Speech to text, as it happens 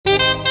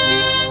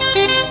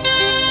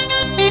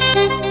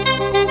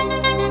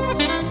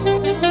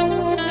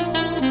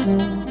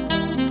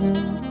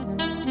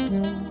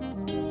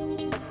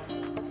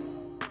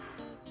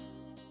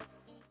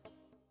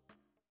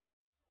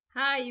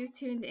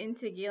tuned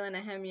into Gila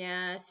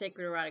Nehemiah,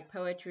 Sacred Erotic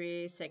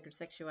Poetry, Sacred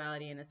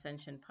Sexuality and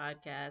Ascension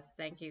podcast.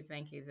 Thank you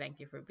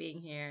for being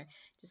here.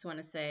 Just want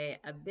to say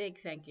a big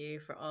thank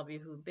you for all of you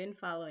who've been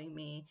following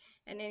me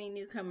and any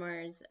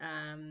newcomers.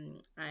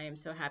 I am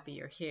so happy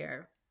you're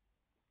here.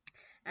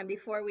 And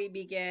before we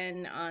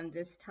begin on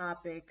this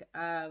topic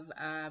of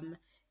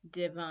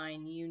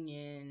divine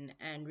union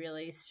and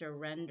really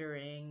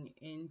surrendering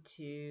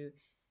into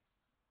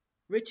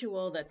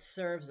ritual that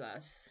serves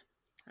us,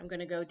 I'm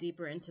going to go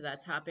deeper into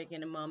that topic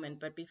in a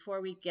moment. But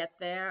before we get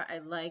there,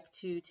 I'd like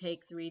to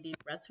take 3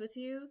 deep breaths with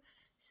you.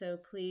 So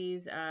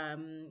please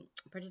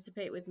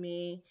participate with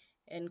me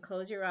and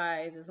close your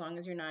eyes as long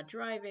as you're not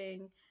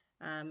driving.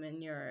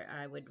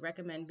 I would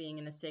recommend being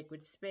in a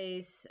sacred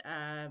space,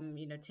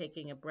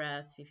 taking a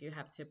breath. If you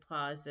have to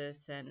pause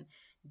this and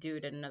do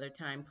it at another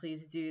time,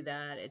 please do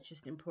that. It's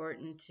just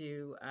important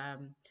to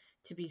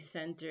be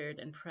centered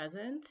and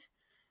present.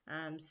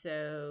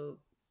 So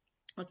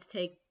let's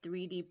take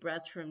 3 deep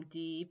breaths from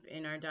deep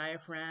in our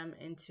diaphragm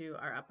into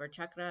our upper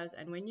chakras.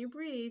 And when you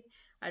breathe,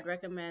 I'd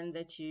recommend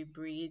that you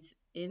breathe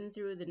in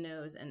through the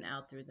nose and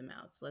out through the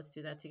mouth. So let's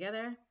do that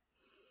together.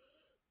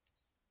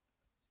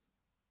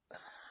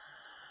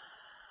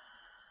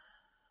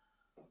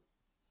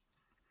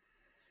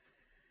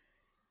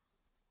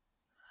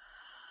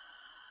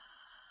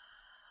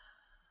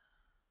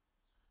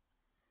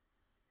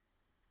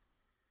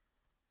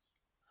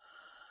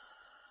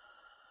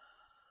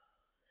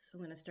 So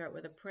I'm going to start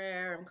with a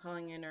prayer. I'm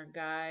calling in our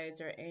guides,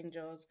 our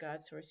angels,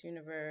 God, Source,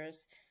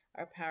 Universe,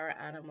 our power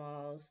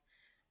animals,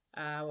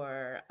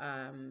 our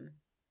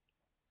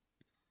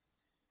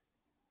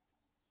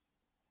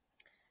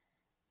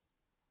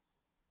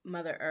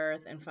Mother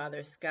Earth and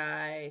Father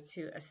Sky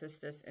to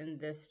assist us in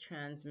this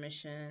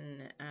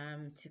transmission,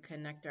 to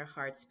connect our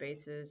heart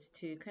spaces,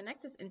 to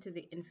connect us into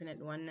the infinite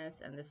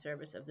oneness and the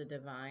service of the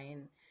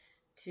divine,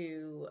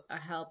 to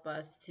help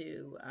us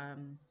to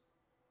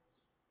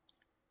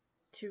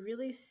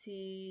really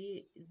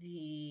see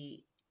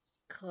the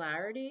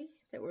clarity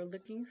that we're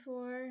looking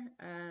for,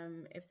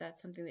 if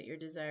that's something that you're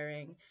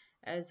desiring,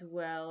 as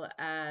well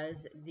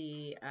as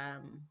the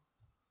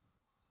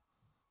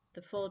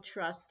full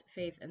trust,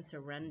 faith, and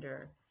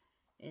surrender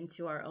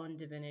into our own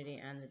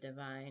divinity and the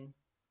divine.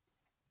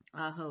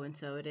 Aho, and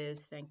so it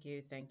is. Thank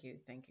you, thank you,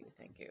 thank you,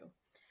 thank you.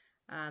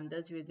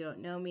 Those of you who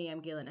don't know me, I'm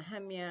Gila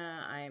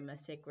Nehemiah. I'm a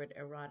sacred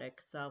erotic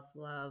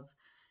self-love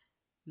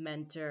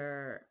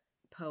mentor,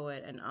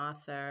 poet, and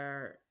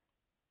author.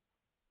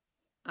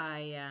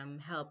 I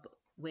help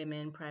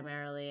women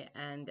primarily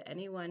and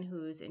anyone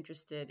who's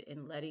interested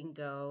in letting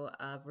go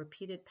of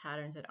repeated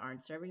patterns that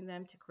aren't serving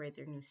them to create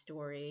their new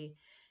story.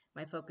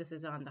 My focus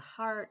is on the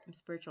heart. I'm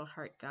spiritual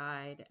heart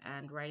guide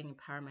and writing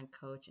empowerment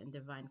coach and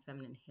divine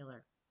feminine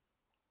healer.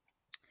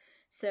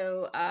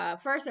 So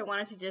first, I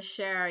wanted to just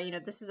share,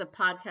 this is a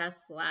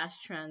podcast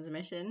 /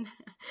 transmission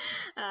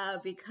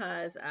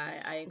because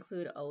I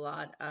include a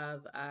lot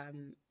of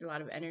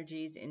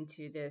energies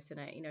into this, and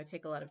I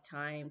take a lot of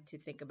time to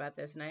think about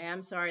this. And I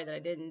am sorry that I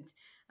didn't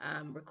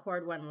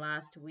record one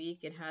last week.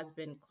 It has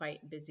been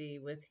quite busy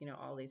with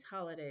all these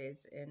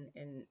holidays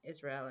in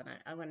Israel, and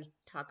I'm going to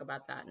talk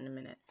about that in a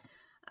minute.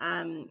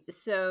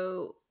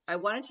 So I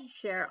wanted to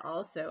share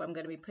also, I'm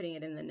going to be putting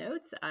it in the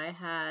notes, I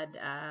had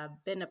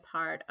been a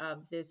part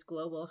of this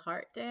global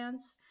heart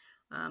dance,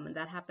 and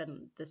that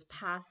happened this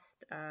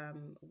past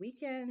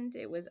weekend.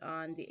 It was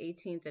on the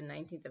 18th and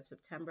 19th of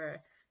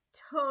September.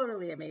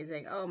 Totally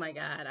amazing. Oh my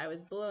God, I was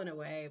blown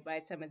away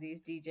by some of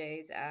these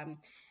DJs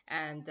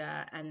and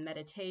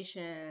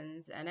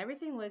meditations, and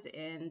everything was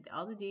in,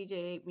 all the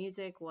DJ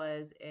music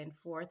was in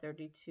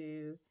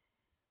 432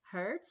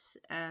 hertz,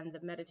 and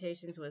the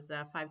meditations was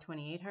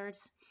 528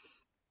 hertz.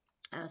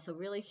 So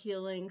really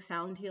healing,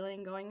 sound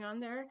healing going on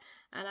there.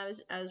 And I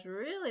was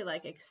really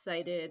like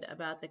excited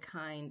about the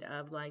kind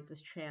of like this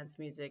trance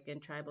music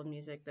and tribal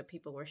music that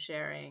people were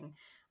sharing,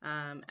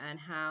 and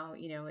how,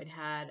 it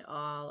had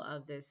all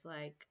of this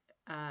like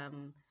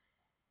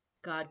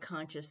God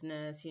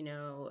consciousness,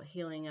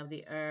 healing of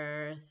the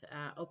earth,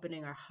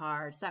 opening our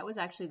hearts. That was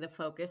actually the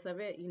focus of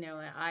it.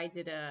 I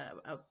did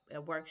a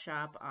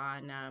workshop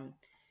on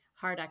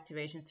heart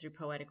activations through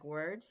poetic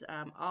words.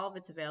 All of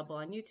it's available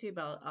on YouTube.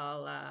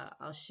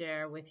 I'll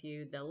share with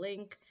you the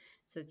link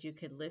so that you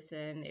could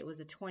listen. It was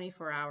a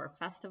 24-hour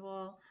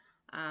festival,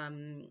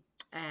 and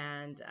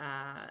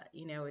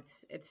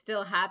it's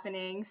still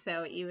happening.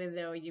 So even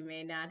though you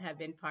may not have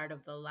been part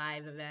of the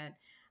live event,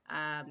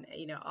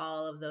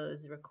 all of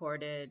those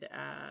recorded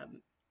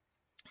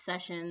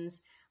sessions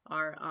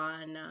are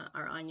on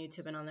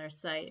YouTube and on their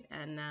site.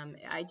 And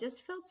I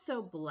just felt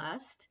so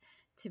blessed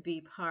to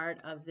be part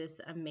of this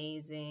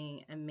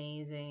amazing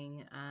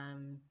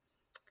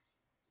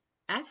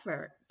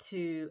effort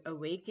to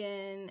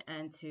awaken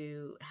and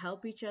to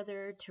help each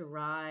other to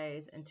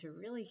rise and to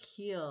really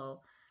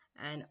heal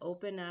and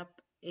open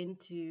up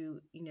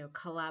into,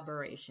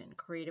 collaboration,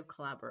 creative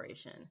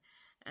collaboration.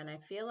 And I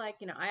feel like,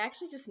 I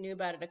actually just knew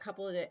about it a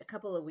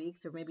couple of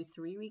weeks or maybe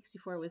 3 weeks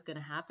before it was going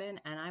to happen.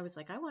 And I was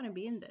like, I want to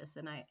be in this.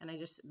 And I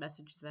just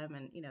messaged them,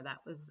 and,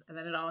 and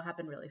then it all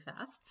happened really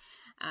fast.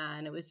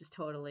 And it was just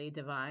totally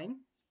divine.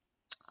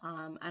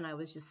 And I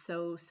was just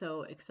so,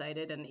 so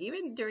excited. And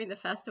even during the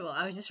festival,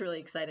 I was just really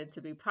excited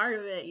to be part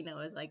of it. I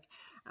was like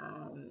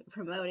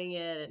promoting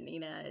it,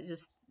 and,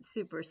 just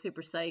super,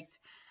 super psyched.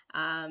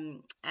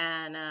 And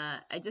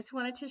I just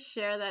wanted to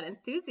share that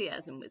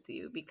enthusiasm with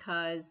you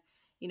because,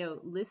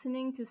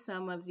 listening to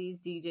some of these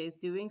DJs,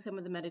 doing some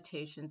of the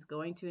meditations,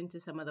 going into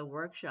some of the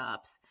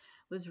workshops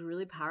was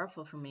really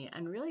powerful for me,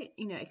 and really,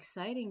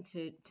 exciting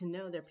to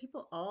know there are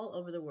people all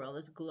over the world.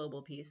 This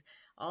global piece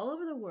all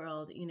over the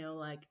world,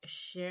 like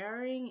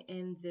sharing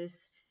in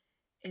this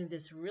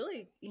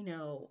really,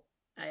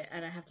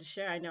 and I have to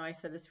share, I know I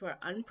said this before,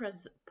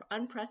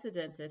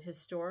 unprecedented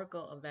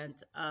historical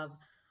event of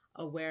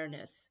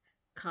awareness,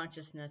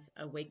 consciousness,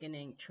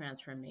 awakening,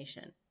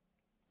 transformation.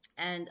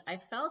 And I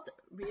felt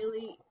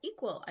really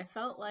equal. I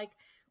felt like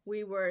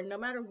we were, no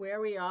matter where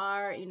we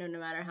are, no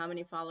matter how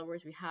many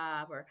followers we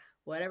have or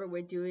whatever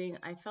we're doing,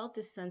 I felt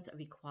this sense of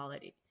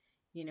equality,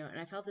 and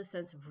I felt this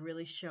sense of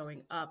really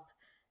showing up,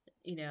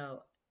 you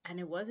know, and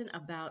it wasn't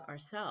about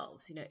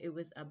ourselves, it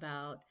was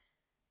about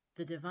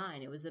the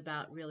divine. It was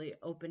about really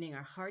opening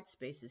our heart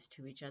spaces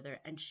to each other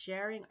and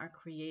sharing our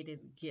creative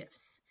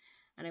gifts.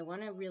 And I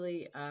want to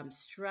really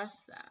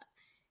stress that,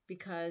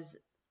 because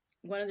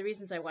one of the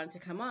reasons I wanted to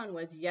come on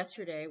was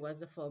yesterday was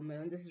the full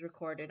moon. This is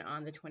recorded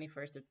on the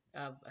 21st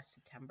of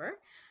September.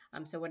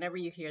 So whenever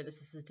you hear this,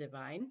 this is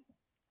divine.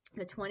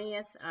 The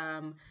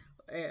 20th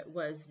it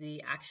was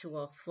the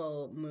actual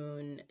full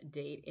moon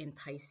date in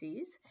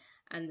Pisces.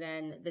 And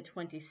then the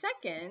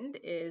 22nd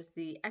is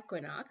the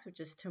equinox, which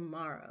is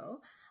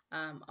tomorrow.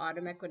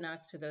 Autumn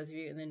equinox for those of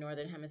you in the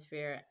northern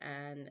hemisphere,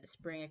 and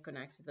spring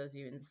equinox for those of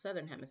you in the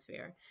southern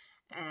hemisphere.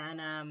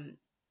 And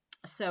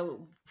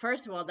so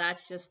first of all,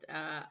 that's just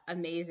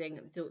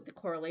amazing, the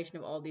correlation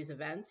of all these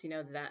events.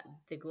 That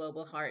the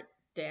global heart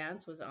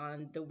dance was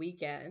on the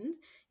weekend,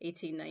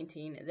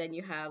 1819. Then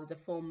you have the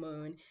full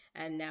moon,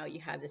 and now you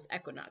have this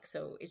equinox.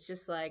 So it's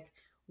just like,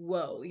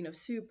 whoa,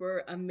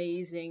 super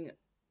amazing,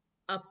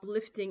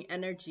 uplifting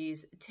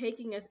energies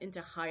taking us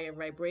into higher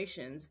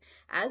vibrations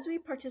as we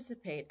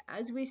participate,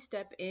 as we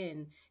step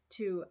in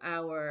to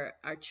our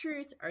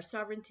truth, our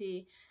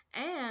sovereignty.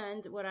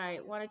 And what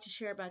I wanted to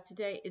share about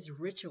today is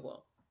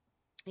ritual.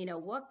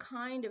 What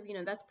kind of,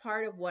 that's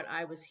part of what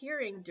I was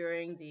hearing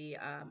during the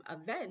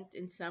event,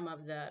 in some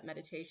of the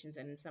meditations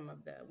and in some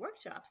of the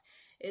workshops,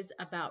 is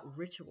about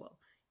ritual.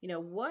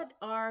 What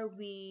are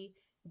we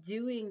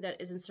doing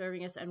that isn't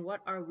serving us, and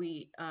what are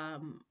we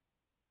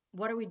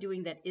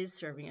doing that is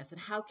serving us,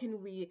 and how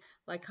can we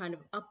like kind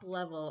of up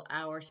level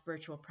our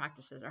spiritual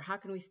practices, or how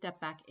can we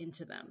step back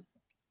into them?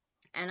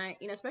 And I,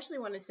 especially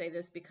want to say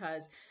this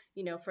because,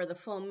 for the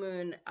full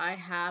moon, I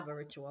have a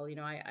ritual.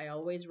 I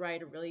always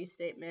write a release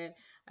statement.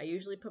 I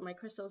usually put my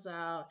crystals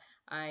out.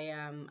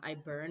 I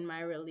burn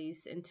my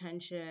release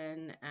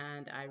intention,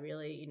 and I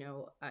really,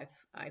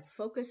 I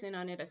focus in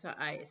on it.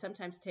 I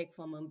sometimes take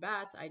full moon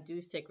baths. I do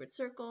sacred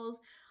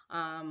circles,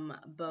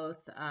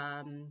 both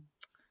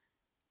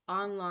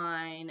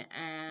online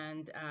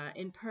and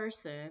in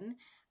person.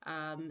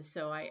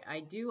 So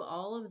I do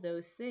all of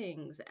those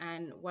things.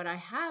 And what I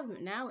have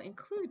now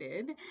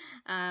included,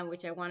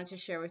 which I wanted to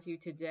share with you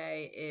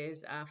today,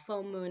 is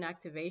full moon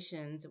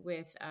activations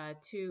with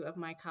two of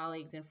my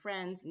colleagues and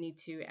friends,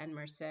 Nitu and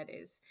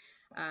Mercedes.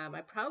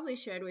 I probably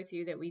shared with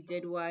you that we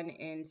did one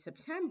in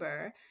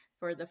September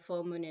for the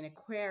full moon in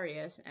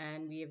Aquarius,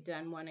 and we have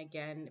done one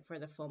again for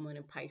the full moon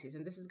in Pisces.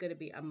 And this is going to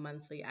be a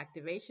monthly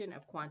activation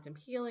of quantum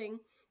healing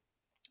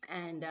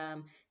and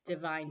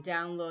divine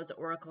downloads,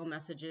 oracle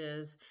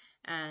messages,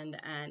 and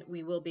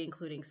we will be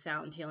including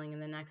sound healing in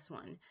the next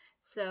one.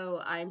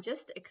 So I'm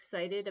just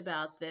excited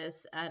about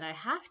this, and I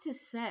have to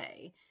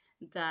say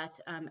that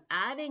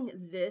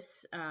adding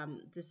this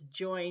this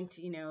joint,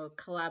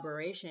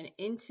 collaboration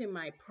into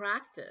my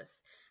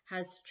practice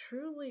has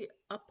truly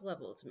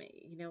up-leveled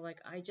me.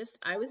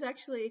 I was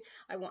actually,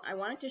 I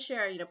wanted to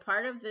share,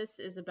 part of this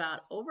is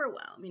about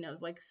overwhelm,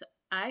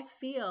 I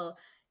feel,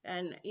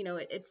 and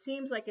it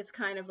seems like it's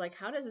kind of like,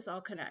 how does this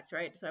all connect,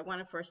 right? So I want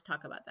to first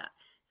talk about that.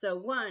 So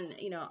one,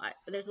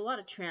 there's a lot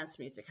of trance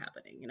music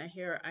happening, and I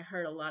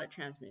heard a lot of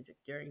trance music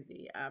during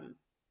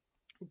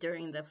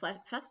the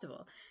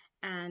festival,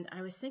 and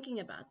I was thinking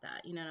about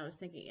that, and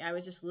I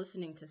was just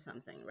listening to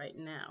something right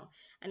now,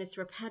 and it's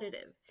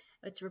repetitive.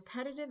 It's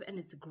repetitive, and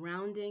it's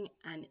grounding,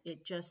 and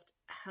it just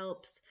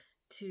helps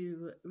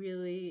to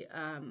really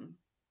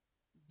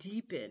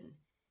deepen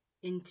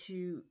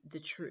into the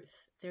truth.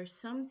 There's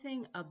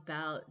something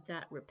about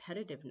that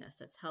repetitiveness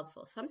that's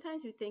helpful.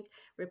 Sometimes you think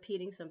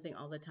repeating something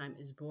all the time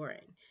is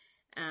boring,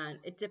 and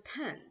it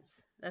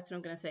depends. That's what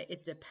I'm going to say.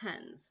 It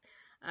depends.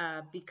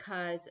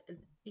 Because,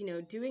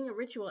 doing a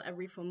ritual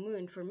every full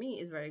moon for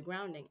me is very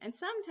grounding. And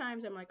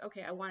sometimes I'm like,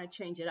 okay, I want to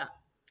change it up.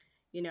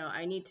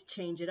 I need to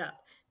change it up.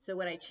 So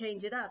when I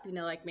change it up,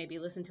 like maybe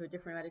listen to a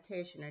different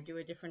meditation or do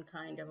a different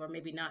kind of, or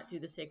maybe not do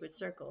the sacred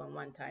circle on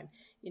one time,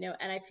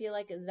 and I feel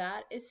like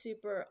that is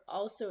super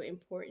also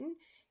important.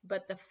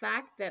 But the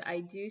fact that I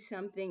do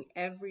something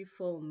every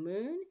full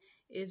moon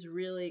is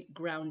really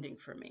grounding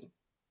for me.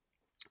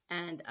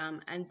 And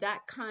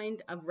that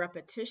kind of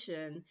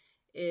repetition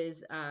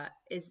is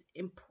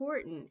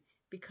important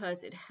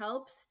because it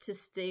helps to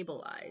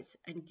stabilize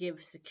and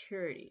give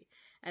security.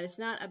 And it's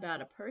not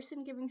about a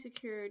person giving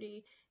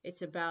security,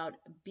 it's about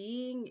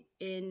being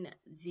in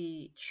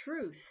the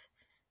truth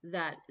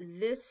that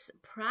this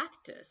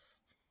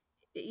practice,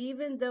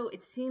 even though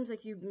it seems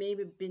like you've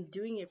maybe been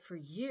doing it for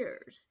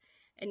years,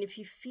 and if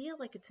you feel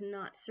like it's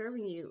not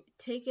serving you,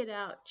 take it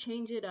out,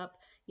 change it up,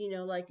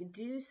 like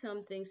do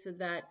something so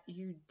that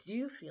you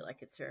do feel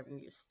like it's serving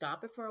you.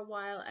 Stop it for a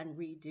while and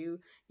redo.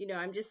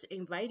 I'm just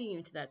inviting you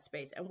into that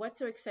space. And what's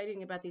so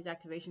exciting about these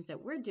activations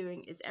that we're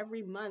doing is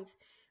every month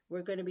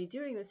we're going to be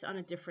doing this on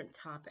a different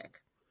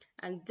topic.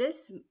 And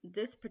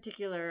this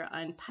particular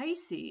on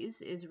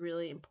Pisces is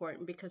really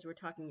important because we're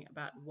talking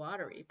about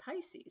watery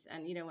Pisces.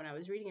 And when I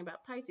was reading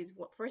about Pisces,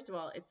 well, first of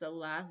all, it's the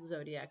last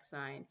zodiac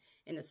sign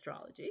in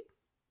astrology,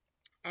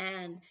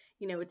 and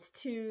it's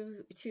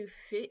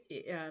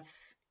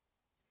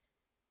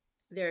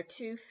there are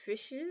two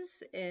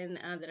fishes in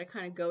that are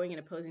kind of going in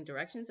opposing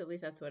directions. At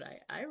least that's what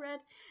I read,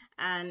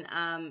 and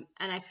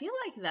I feel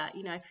like that.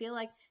 I feel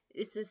like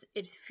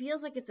it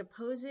feels like it's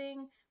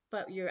opposing,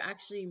 but you're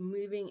actually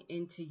moving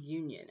into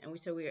union. And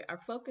our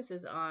focus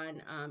is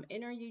on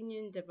inner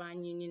union,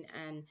 divine union,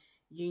 and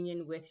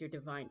union with your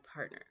divine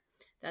partner.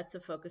 That's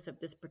the focus of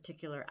this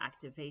particular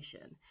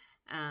activation.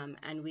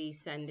 And we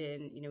send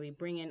in, we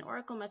bring in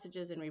oracle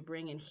messages and we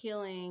bring in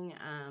healing.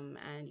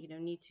 And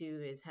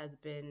Neetu has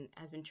been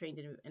trained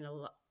in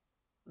a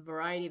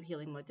variety of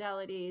healing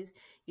modalities.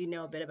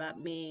 A bit about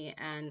me,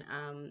 and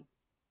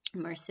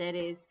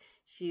Mercedes,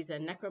 she's a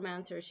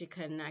necromancer. She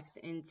connects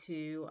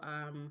into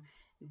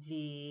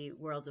the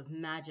world of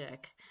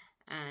magic,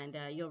 and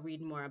you'll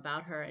read more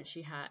about her. And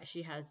she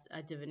has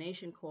a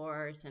divination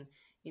course, and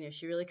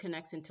she really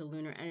connects into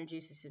lunar energy.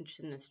 She's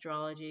interested in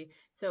astrology.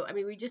 So I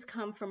mean, we just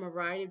come from a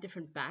variety of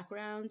different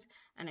backgrounds,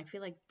 and I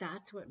feel like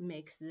that's what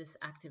makes this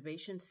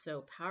activation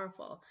so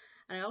powerful.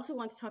 And I also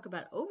want to talk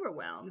about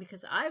overwhelm,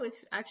 because I was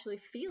actually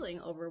feeling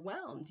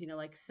overwhelmed,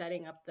 like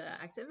setting up the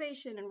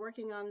activation and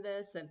working on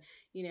this, and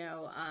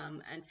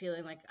and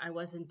feeling like I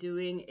wasn't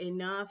doing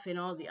enough in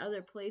all the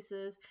other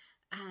places.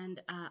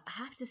 And I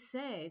have to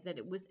say that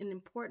it was an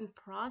important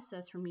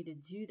process for me to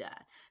do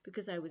that,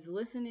 because I was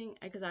listening,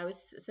 because I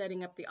was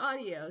setting up the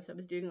audio, so I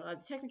was doing a lot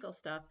of technical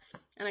stuff,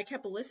 and I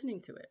kept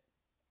listening to it.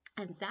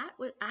 And that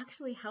would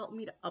actually help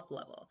me to up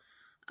level.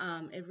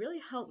 It really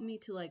helped me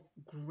to like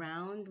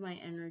ground my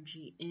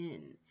energy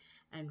in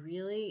and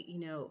really,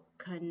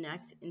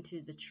 connect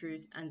into the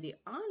truth and the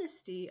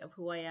honesty of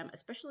who I am,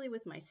 especially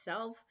with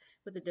myself,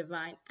 with the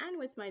divine, and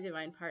with my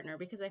divine partner,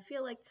 because I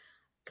feel like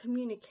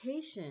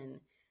communication,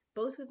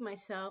 both with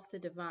myself, the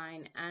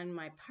divine, and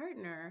my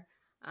partner,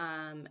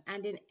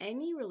 and in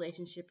any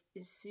relationship,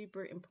 is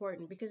super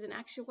important, because in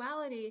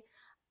actuality,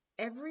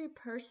 every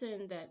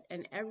person that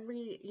and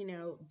every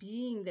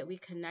being that we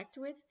connect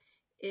with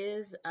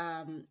is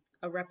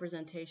a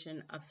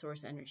representation of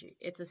source energy.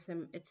 It's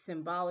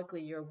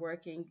symbolically you're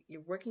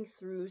working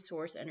through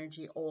source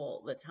energy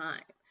all the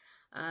time.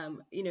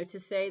 To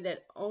say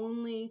that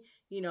only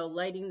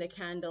lighting the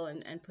candle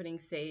and putting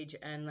sage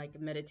and like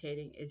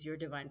meditating is your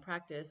divine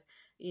practice,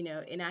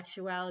 in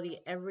actuality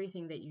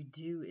everything that you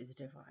do is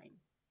divine.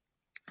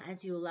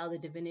 As you allow the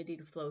divinity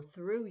to flow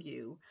through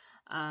you,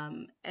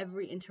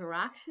 every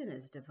interaction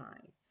is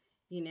divine.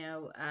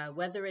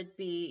 Whether it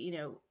be,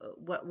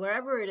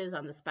 wherever it is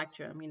on the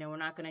spectrum, we're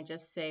not going to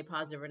just say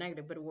positive or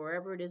negative, but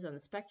wherever it is on the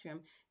spectrum,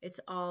 it's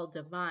all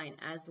divine,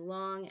 as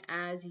long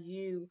as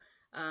you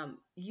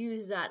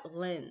use that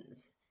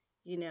lens,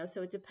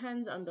 so it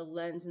depends on the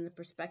lens and the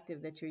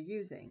perspective that you're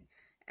using.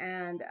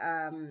 And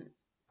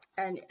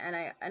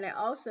I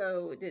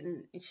also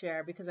didn't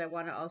share, because I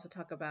want to also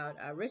talk about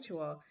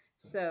ritual.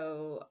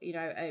 So,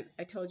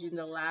 I told you in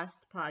the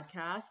last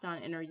podcast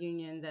on Inner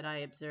Union that I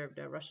observed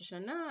Rosh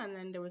Hashanah, and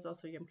then there was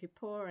also Yom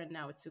Kippur, and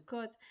now it's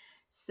Sukkot.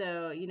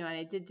 So, and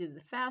I did do the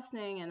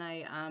fasting, and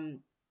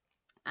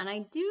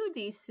I do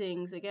these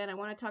things. Again, I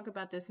want to talk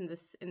about this in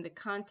the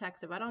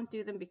context of, I don't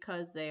do them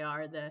because they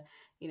are the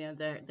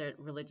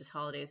religious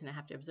holidays and I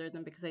have to observe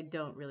them, because I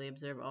don't really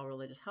observe all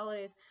religious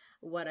holidays.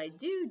 What I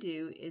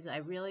do is I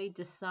really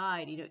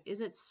decide,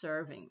 is it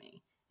serving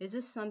me? Is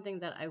this something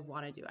that I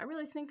want to do? I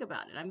really think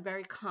about it. I'm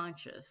very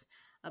conscious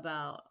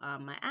about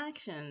my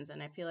actions,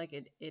 and I feel like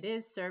it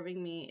is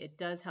serving me. It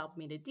does help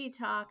me to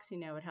detox.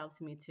 It helps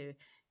me to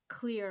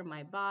clear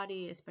my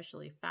body,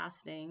 especially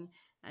fasting,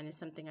 and it's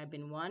something I've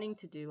been wanting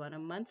to do on a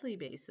monthly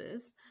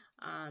basis,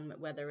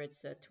 whether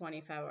it's a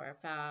 25-hour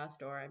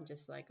fast or I'm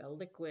just like a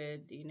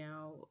liquid,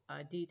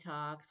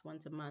 detox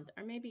once a month,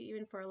 or maybe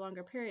even for a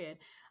longer period.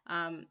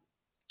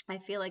 I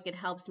feel like it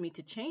helps me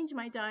to change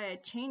my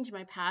diet, change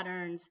my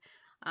patterns,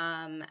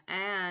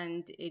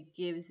 and it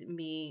gives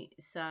me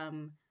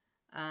some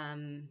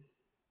um,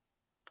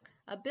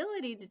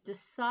 ability to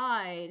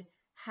decide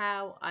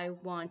how I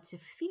want to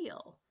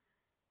feel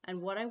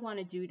and what I want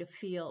to do to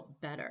feel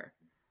better.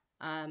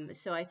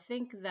 So I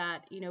think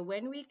that,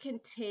 when we can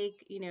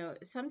take,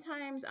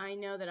 sometimes I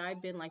know that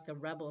I've been like the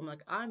rebel. I'm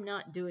like, I'm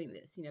not doing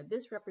this.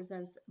 This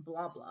represents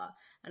blah, blah,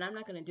 and I'm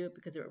not going to do it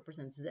because it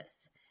represents this,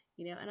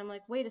 and I'm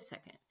like, wait a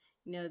second.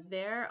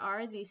 There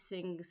are these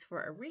things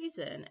for a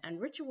reason,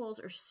 and rituals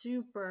are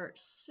super,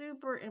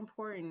 super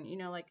important.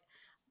 Like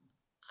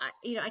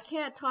I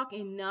can't talk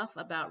enough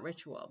about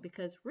ritual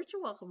because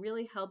ritual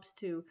really helps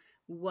to,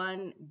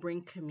 one,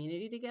 bring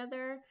community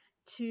together,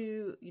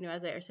 to,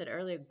 as I said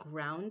earlier,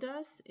 ground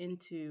us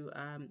into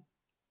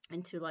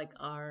like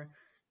our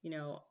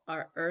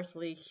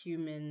earthly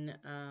human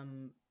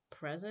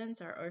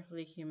presence, our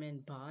earthly human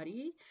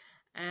body,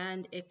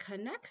 and it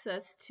connects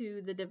us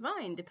to the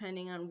divine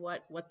depending on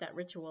what that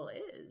ritual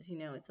is.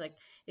 It's like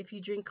if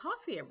you drink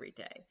coffee every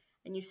day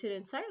and you sit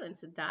in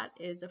silence, that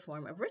is a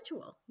form of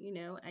ritual,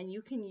 and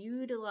you can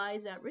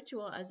utilize that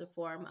ritual as a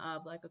form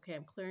of like, okay,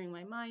 I'm clearing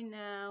my mind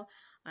now,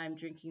 I'm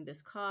drinking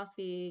this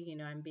coffee,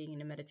 I'm being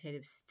in a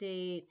meditative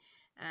state.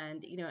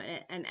 And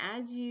and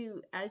as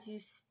you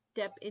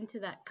step into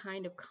that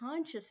kind of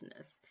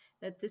consciousness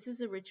that this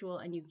is a ritual,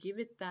 and you give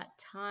it that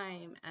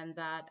time and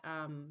that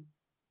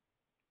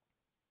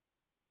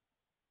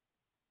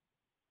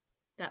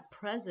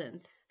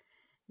presence,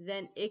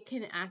 then it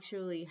can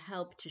actually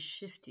help to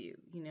shift you.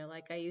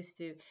 Like I used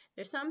to,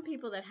 there's some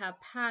people that have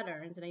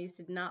patterns, and I used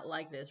to not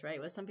like this, right?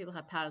 But some people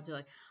have patterns, they're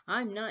like,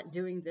 I'm not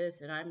doing this,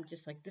 and I'm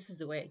just like, this is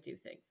the way I do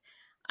things.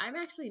 I'm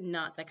actually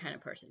not that kind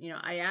of person.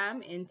 I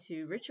am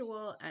into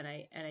ritual, and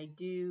I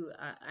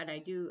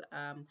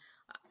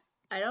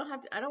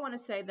don't want to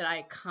say that I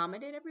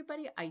accommodate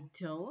everybody. I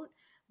don't,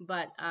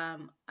 but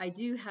I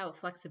do have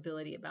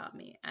flexibility about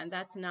me, and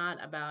that's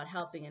not about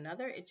helping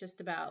another. It's just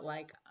about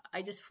like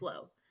I just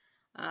flow,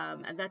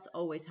 and that's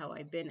always how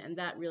I've been, and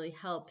that really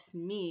helps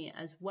me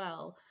as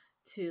well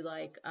to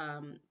like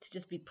to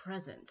just be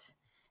present.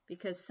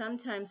 Because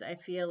sometimes I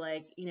feel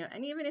like,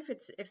 and even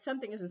if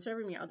something isn't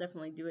serving me, I'll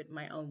definitely do it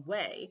my own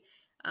way.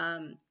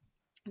 Um,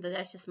 but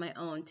that's just my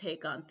own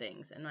take on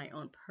things and my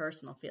own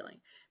personal feeling.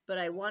 But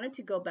I wanted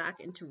to go back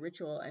into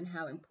ritual and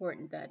how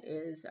important that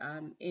is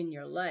in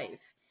your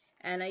life.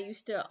 And I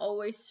used to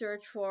always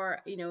search for,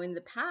 in the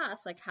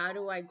past, like, how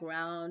do I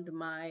ground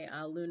my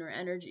lunar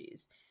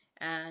energies?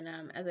 And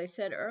as I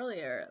said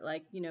earlier,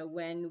 like,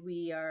 when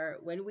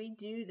we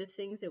do the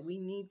things that we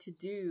need to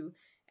do,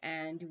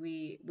 and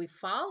we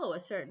follow a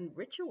certain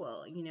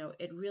ritual,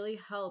 it really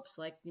helps.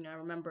 Like, I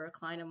remember a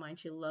client of mine,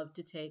 she loved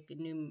to take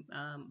new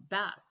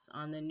baths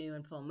on the new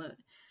and full moon,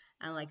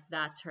 and like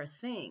that's her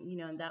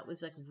thing, and that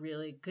was like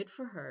really good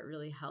for her. It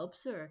really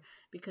helps her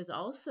because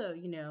also,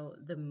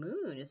 the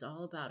moon is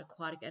all about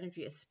aquatic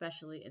energy,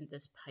 especially in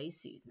this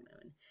Pisces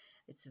moon.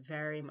 It's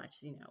very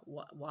much,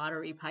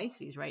 watery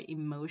Pisces, right?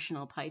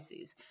 Emotional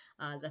Pisces.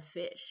 The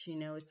fish,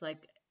 it's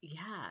like,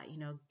 yeah,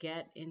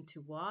 get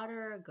into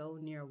water, go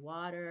near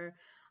water,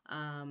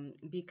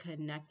 be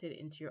connected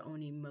into your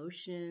own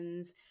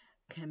emotions,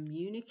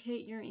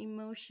 communicate your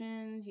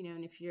emotions,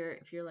 and if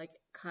you're like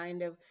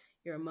kind of,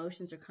 your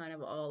emotions are kind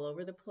of all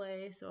over the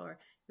place, or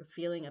you're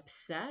feeling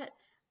upset,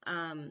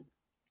 um,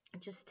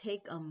 just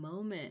take a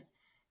moment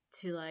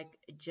to like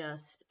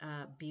just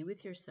be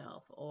with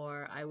yourself.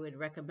 Or I would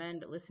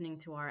recommend listening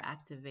to our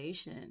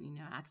activation,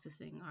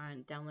 accessing our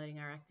and downloading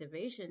our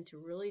activation to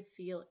really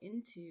feel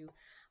into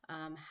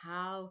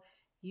how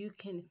you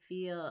can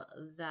feel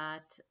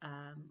that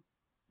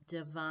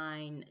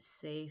divine,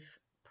 safe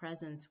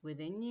presence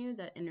within you,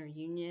 that inner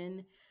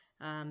union,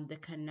 the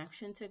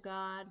connection to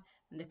God,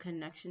 and the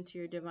connection to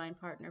your divine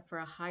partner for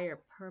a higher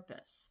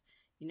purpose,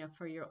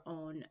 for your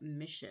own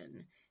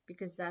mission.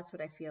 Because that's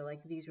what I feel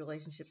like these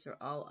relationships are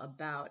all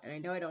about. And I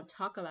know I don't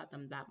talk about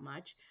them that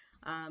much,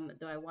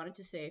 though I wanted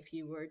to say a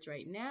few words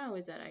right now,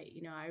 is that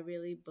I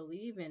really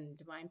believe in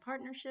divine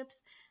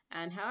partnerships,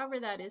 and however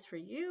that is for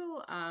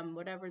you,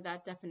 whatever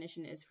that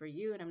definition is for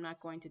you, and I'm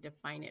not going to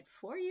define it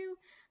for you.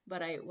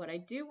 But what I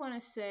do want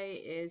to say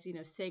is,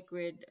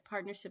 sacred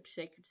partnership,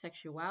 sacred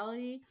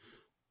sexuality,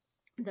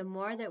 the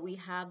more that we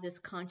have this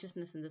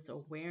consciousness and this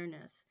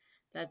awareness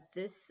that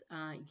this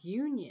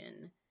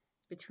union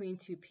between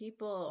two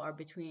people, or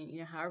between,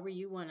 however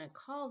you want to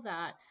call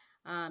that,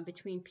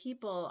 between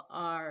people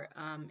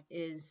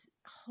is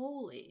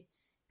holy,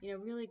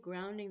 really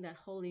grounding that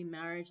holy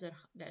marriage,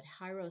 that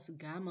hieros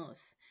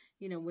gamos,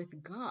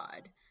 with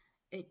God,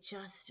 it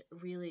just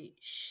really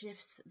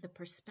shifts the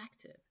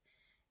perspective.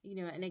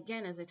 And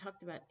again, as I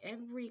talked about,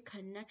 every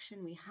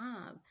connection we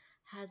have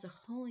has a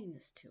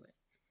holiness to it.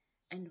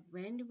 And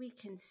when we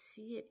can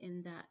see it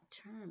in that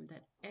term,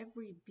 that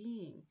every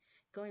being,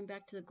 going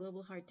back to the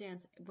global heart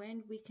dance,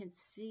 when we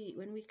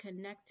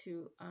connect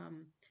to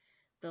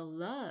the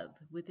love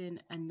within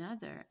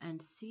another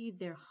and see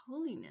their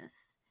holiness,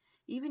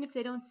 even if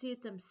they don't see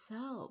it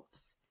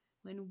themselves,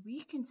 when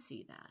we can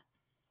see that,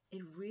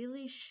 it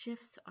really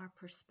shifts our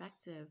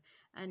perspective,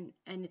 and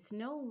it's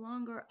no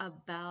longer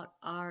about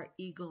our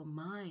ego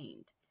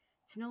mind.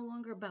 It's no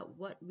longer about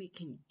what we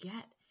can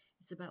get.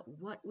 It's about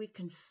what we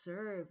can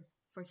serve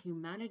for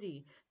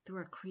humanity through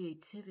our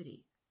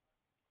creativity.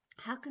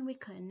 How can we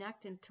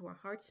connect into our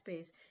heart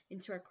space,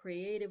 into our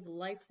creative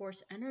life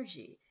force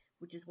energy,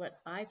 which is what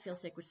I feel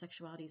sacred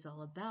sexuality is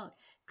all about,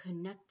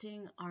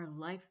 connecting our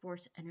life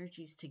force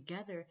energies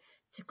together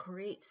to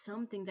create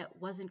something that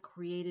wasn't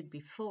created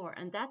before.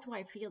 And that's why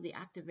I feel the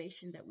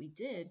activation that we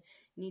did,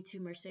 Nitu,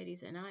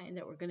 Mercedes, and I, and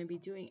that we're going to be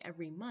doing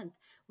every month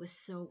was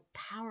so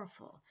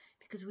powerful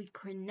because we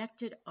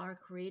connected our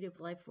creative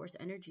life force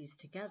energies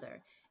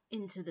together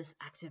into this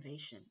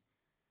activation.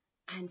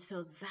 And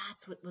so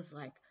that's what was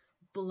like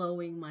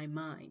blowing my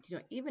mind.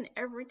 Even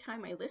every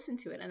time I listen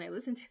to it and I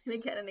listen to it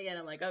again and again,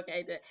 I'm like,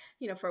 okay,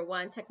 for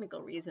one,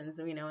 technical reasons,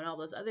 and all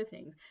those other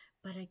things.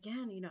 But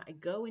again, I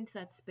go into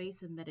that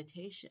space of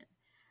meditation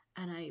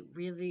and I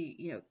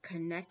really,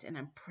 connect and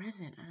I'm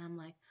present and I'm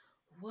like,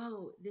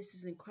 whoa, this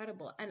is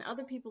incredible. And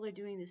other people are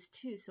doing this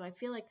too. So I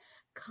feel like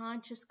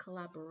conscious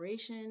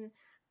collaboration,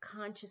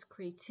 conscious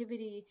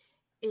creativity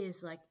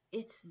is like,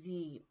 it's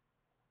the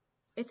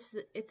it's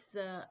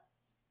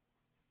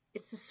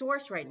the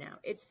source right now.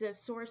 It's the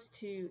source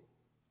to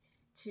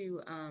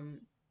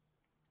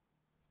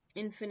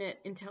infinite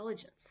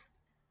intelligence,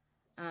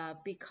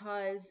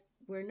 because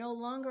we're no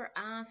longer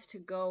asked to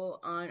go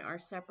on our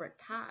separate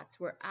paths.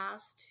 We're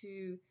asked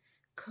to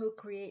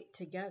co-create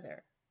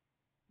together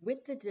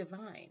with the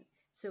divine.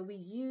 So we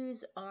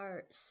use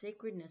our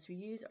sacredness, we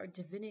use our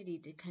divinity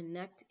to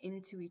connect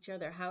into each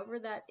other, however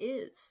that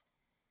is.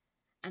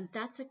 And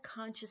that's a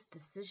conscious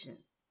decision.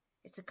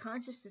 It's a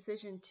conscious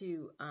decision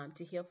to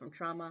heal from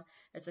trauma.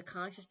 It's a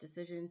conscious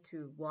decision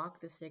to walk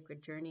the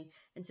sacred journey.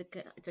 And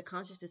it's a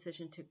conscious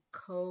decision to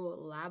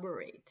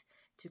collaborate,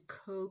 to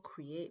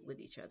co-create with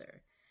each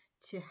other,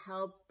 to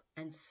help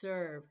and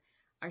serve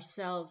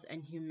ourselves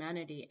and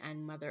humanity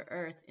and Mother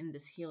Earth in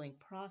this healing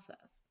process.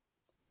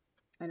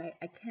 And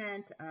I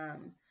can't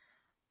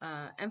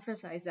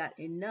emphasize that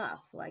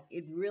enough. Like,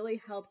 it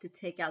really helped to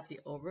take out the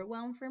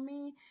overwhelm for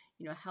me,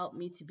 helped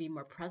me to be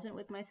more present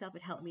with myself.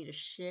 It helped me to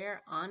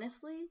share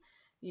honestly,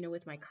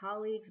 with my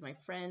colleagues, my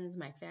friends,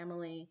 my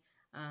family,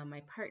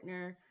 my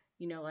partner,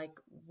 like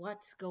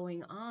what's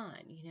going on,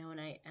 and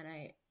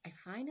I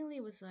finally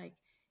was like,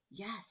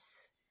 yes,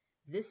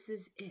 this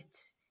is it.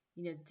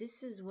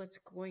 This is what's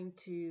going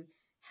to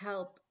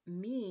help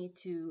me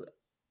to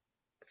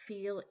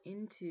feel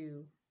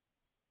into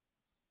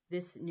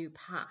this new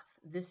path,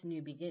 this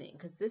new beginning,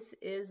 because this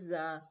is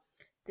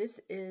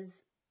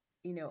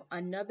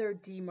another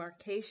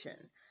demarcation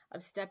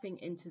of stepping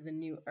into the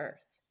new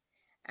earth,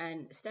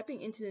 and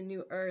stepping into the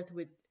new earth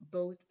with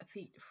both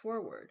feet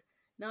forward,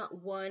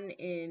 not one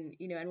in,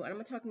 and what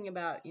I'm talking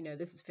about,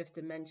 this is fifth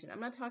dimension. I'm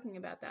not talking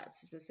about that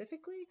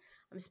specifically.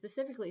 I'm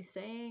specifically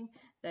saying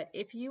that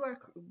if you are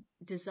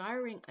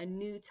desiring a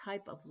new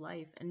type of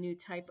life, a new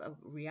type of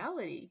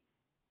reality,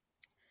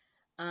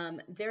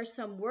 there's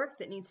some work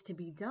that needs to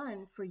be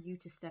done for you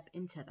to step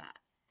into that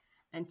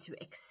and to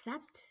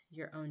accept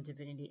your own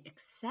divinity,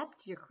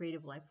 accept your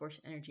creative life force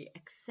energy,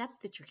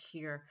 accept that you're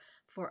here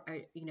for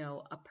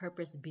a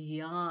purpose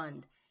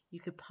beyond you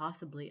could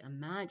possibly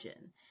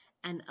imagine,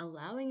 and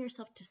allowing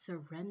yourself to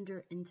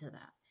surrender into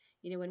that.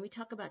 When we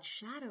talk about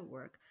shadow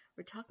work,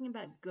 we're talking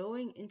about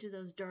going into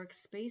those dark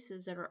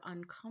spaces that are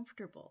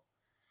uncomfortable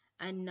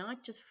and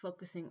not just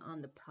focusing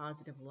on the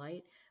positive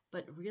light,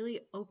 but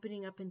really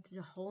opening up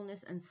into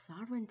wholeness and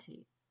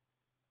sovereignty.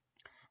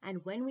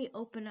 And when we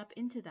open up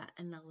into that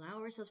and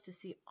allow ourselves to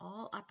see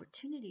all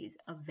opportunities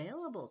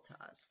available to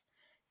us,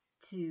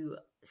 to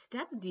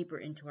step deeper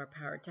into our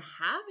power, to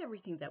have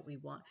everything that we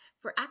want,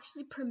 for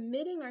actually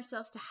permitting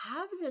ourselves to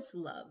have this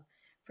love.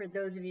 For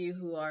those of you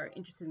who are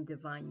interested in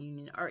divine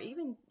union, or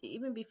even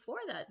before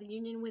that, the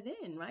union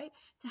within, right?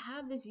 To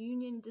have this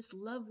union, this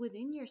love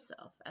within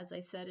yourself, as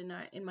I said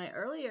in my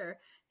earlier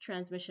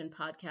transmission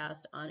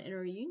podcast on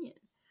inner union.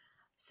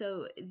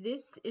 So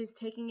this is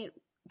taking it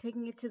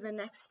to the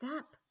next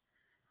step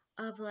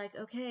of like,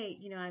 okay,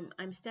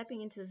 I'm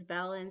stepping into this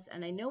balance,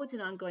 and I know it's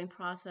an ongoing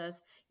process.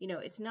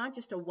 It's not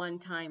just a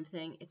one-time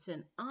thing. It's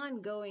an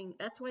ongoing.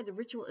 That's why the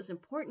ritual is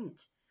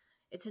important.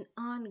 It's an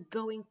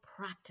ongoing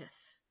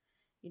practice.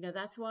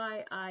 That's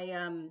why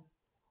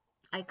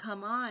I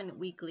come on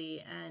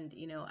weekly, and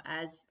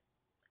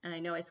and I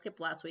know I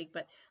skipped last week,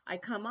 but I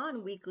come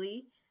on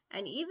weekly,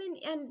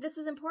 and this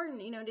is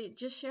important, to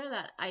just share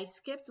that I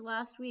skipped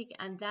last week,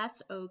 and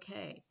that's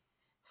okay.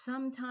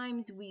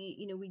 Sometimes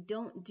we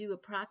don't do a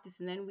practice,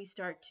 and then we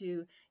start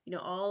to,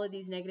 all of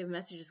these negative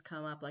messages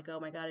come up like, oh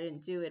my God, I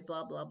didn't do it,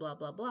 blah, blah, blah,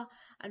 blah, blah.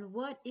 And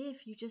what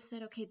if you just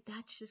said, okay,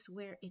 that's just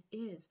where it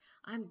is.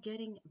 I'm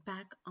getting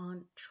back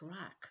on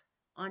track,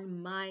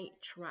 on my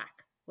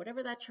track,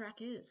 whatever that track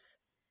is,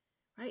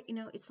 right?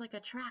 It's like a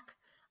track.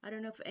 I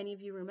don't know if any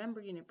of you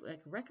remember, like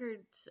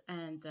records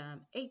and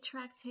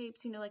 8-track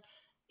tapes, like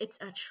it's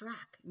a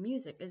track.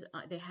 Music is,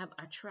 they have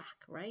a track,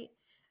 right?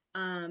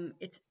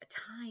 It's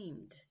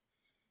timed.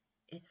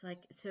 It's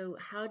like, so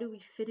how do we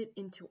fit it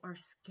into our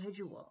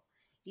schedule?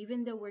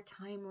 Even though we're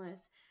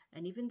timeless,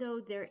 And even though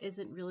there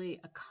isn't really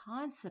a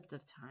concept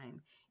of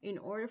time, in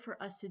order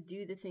for us to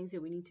do the things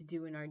that we need to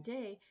do in our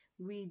day,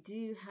 we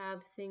do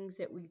have things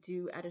that we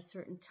do at a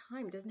certain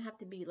time. It doesn't have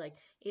to be like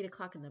 8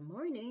 o'clock in the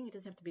morning. It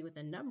doesn't have to be with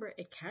a number.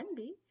 It can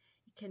be.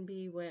 It can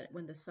be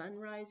when the sun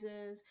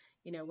rises,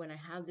 when I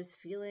have this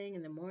feeling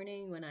in the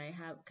morning, when I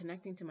have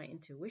connecting to my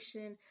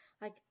intuition.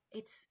 Like,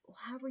 it's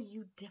however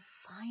you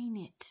define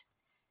it.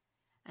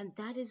 And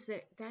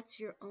that's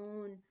your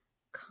own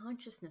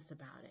consciousness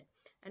about it.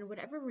 And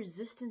whatever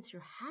resistance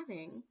you're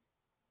having,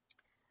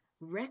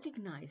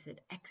 recognize it,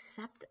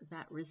 accept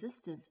that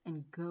resistance,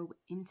 and go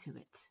into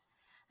it.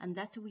 And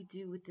that's what we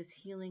do with this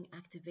healing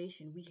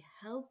activation. We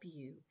help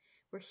you.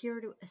 We're here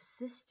to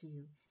assist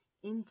you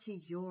into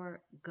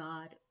your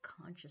God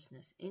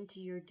consciousness,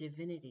 into your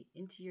divinity,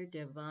 into your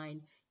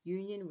divine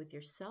union with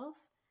yourself,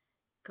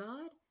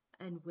 God,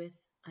 and with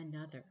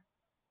another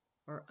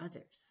or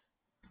others.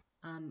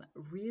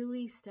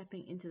 Really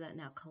stepping into that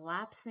now,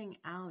 collapsing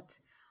out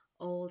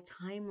old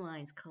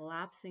timelines,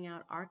 collapsing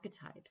out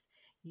archetypes,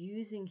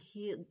 using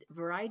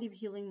variety of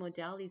healing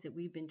modalities that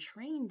we've been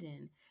trained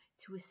in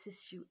to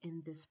assist you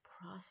in this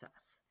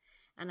process.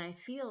 And I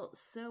feel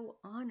so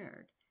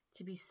honored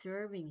to be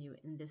serving you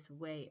in this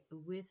way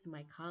with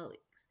my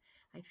colleagues.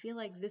 I feel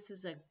like this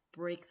is a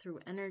breakthrough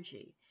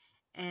energy,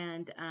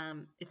 and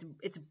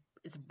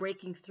it's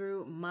breaking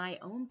through my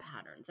own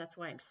patterns. That's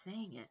why I'm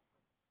saying it.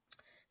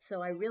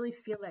 So I really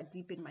feel that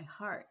deep in my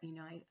heart.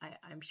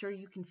 I'm sure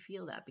you can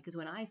feel that, because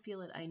when I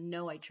feel it, I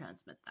know I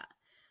transmit that.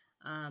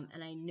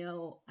 And I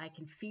know I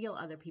can feel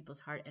other people's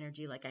heart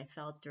energy, like I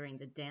felt during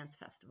the dance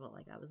festival.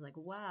 Like I was like,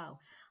 wow,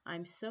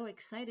 I'm so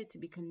excited to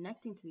be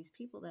connecting to these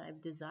people that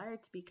I've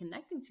desired to be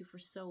connecting to for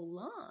so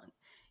long,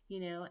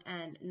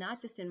 and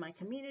not just in my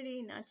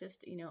community, not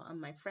just, on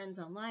my friends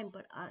online,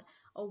 but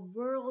a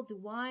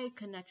worldwide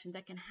connection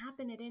that can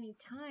happen at any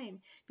time,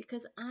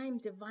 because I'm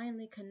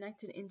divinely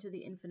connected into the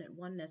infinite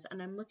oneness,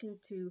 and I'm looking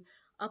to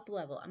up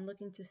level. I'm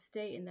looking to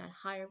stay in that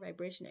higher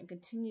vibration and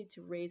continue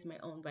to raise my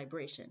own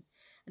vibration.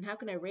 And how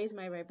can I raise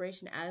my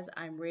vibration as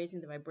I'm raising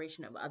the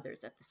vibration of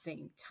others at the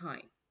same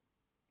time?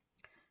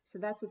 So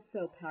that's what's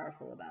so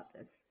powerful about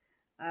this.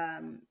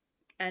 And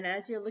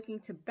as you're looking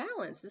to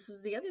balance, this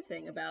is the other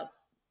thing about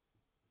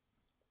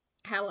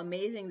how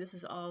amazing this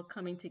is all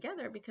coming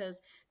together,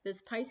 because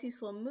this Pisces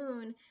full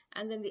moon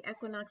and then the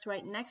equinox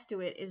right next to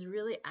it is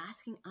really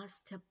asking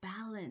us to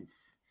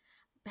balance.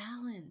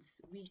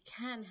 We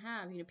can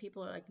have,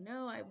 people are like,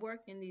 no, I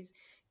work in these,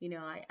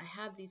 I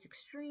have these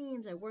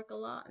extremes. I work a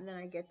lot and then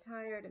I get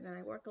tired and then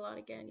I work a lot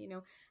again,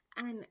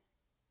 and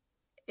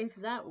if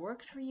that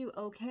works for you,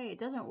 okay. It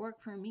doesn't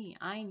work for me.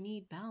 I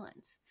need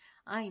balance.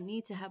 I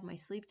need to have my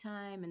sleep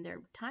time, and there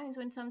are times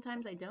when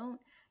sometimes I don't,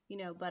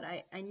 but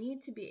I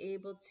need to be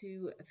able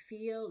to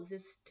feel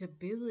this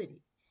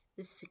stability,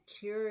 this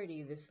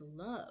security, this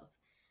love.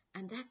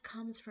 And that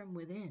comes from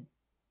within.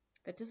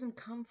 That doesn't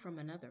come from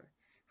another.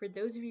 For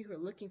those of you who are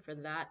looking for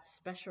that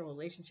special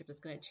relationship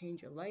that's going to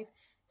change your life,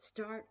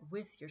 start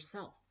with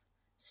yourself.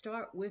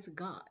 Start with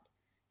God.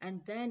 And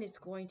then it's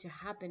going to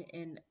happen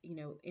in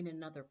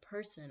another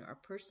person or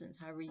persons,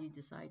 however you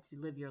decide to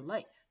live your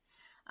life.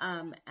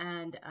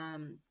 And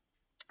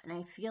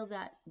I feel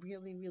that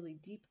really, really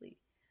deeply.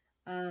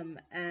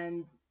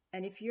 And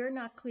if you're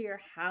not clear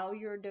how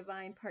your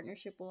divine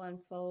partnership will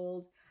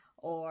unfold,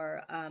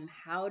 or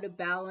how to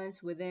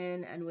balance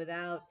within and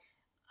without,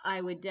 I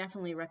would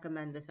definitely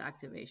recommend this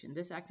activation.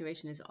 This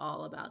activation is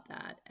all about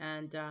that.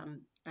 And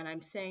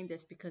I'm saying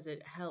this because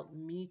it helped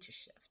me to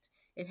shift.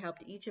 It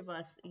helped each of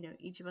us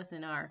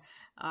in our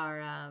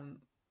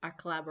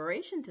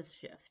collaboration to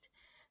shift.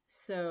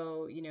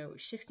 So,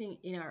 shifting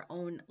in our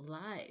own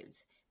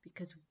lives,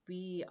 because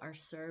we are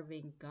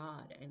serving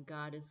God, and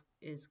God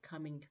is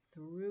coming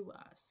through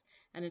us.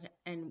 And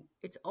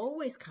it's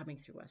always coming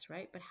through us,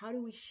 right? But how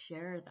do we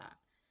share that?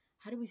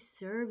 How do we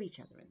serve each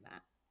other in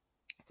that?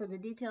 So the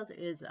details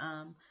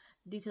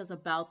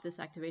about this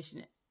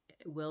activation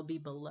will be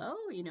below,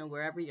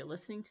 wherever you're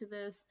listening to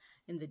this,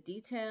 in the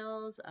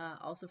details,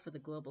 also for the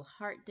Global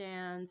Heart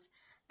Dance.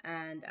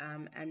 And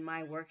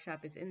my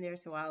workshop is in there,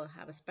 so I'll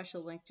have a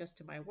special link just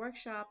to my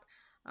workshop,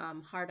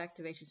 Heart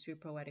Activations Through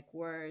Poetic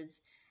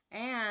Words.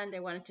 And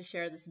I wanted to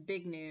share this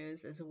big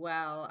news as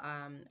well.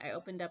 I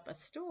opened up a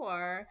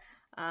store,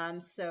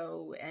 and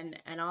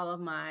all of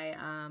my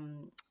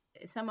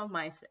it's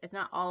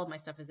not all of my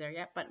stuff is there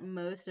yet, but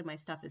most of my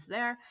stuff is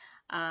there.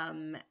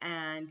 And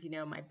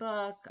my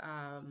book,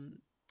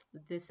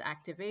 this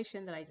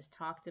activation that I just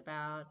talked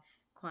about,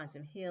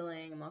 quantum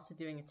healing. I'm also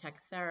doing a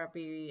tech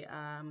therapy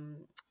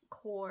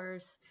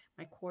course,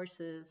 my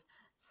courses.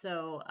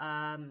 So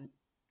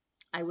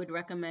I would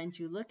recommend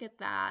you look at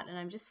that. And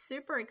I'm just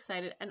super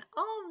excited. And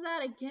all of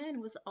that,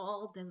 again, was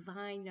all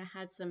divine. I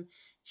had some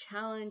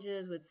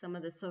challenges with some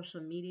of the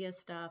social media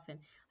stuff, and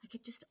like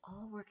it just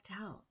all worked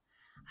out.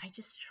 I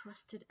just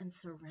trusted and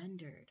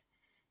surrendered.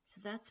 So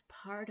that's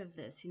part of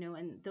this,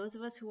 and those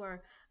of us who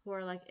are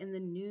like in the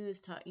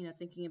news,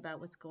 thinking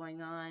about what's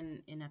going on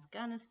in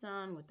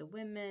Afghanistan with the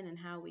women and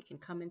how we can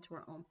come into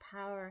our own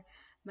power.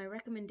 My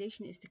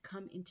recommendation is to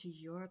come into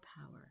your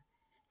power.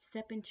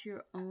 Step into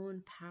your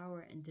own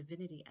power and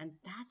divinity, and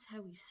that's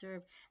how we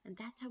serve, and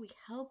that's how we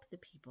help the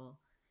people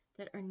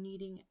that are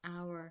needing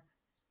our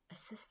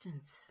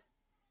assistance,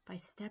 by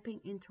stepping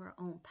into our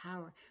own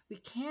power. We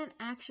can't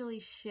actually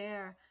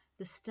share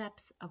the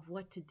steps of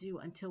what to do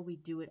until we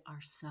do it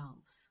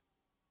ourselves.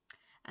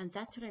 And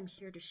that's what I'm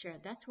here to share.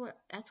 That's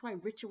why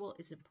ritual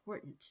is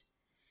important.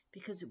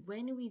 Because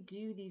when we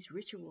do these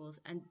rituals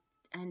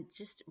and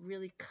just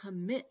really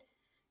commit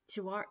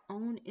to our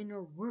own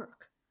inner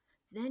work,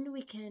 then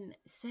we can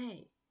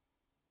say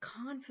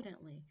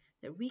confidently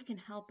that we can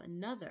help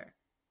another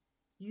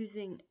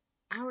using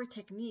our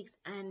techniques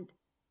and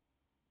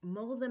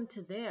mold them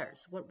to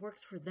theirs, what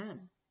works for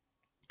them.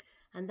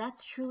 And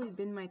that's truly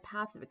been my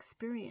path of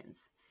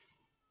experience.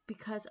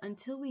 Because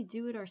until we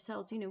do it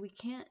ourselves, we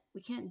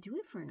can't do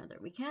it for another.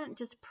 We can't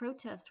just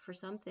protest for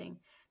something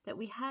that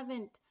we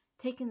haven't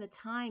taken the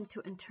time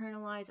to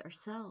internalize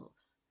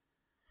ourselves.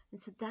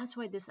 And so that's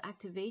why this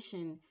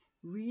activation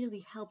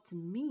really helped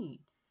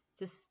me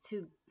just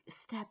to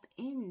step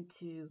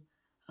into,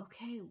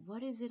 okay,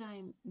 what is it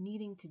I'm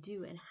needing to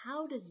do, and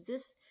how does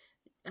this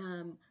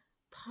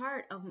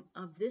part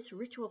of this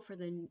ritual for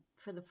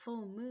the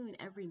full moon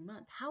every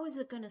month, how is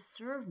it going to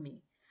serve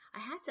me? I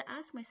had to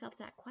ask myself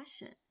that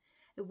question.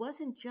 It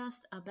wasn't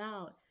just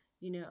about,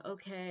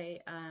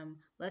 okay,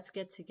 let's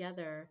get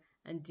together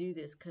and do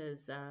this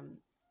because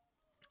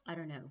I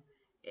don't know.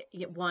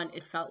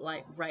 It felt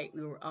like right.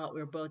 We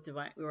were both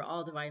divine. We were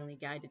all divinely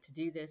guided to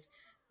do this.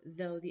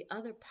 Though the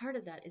other part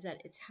of that is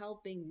that it's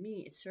helping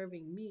me. It's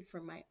serving me for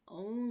my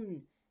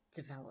own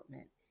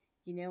development.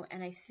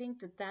 And I think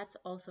that that's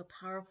also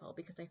powerful,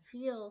 because I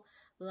feel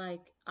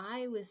like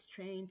I was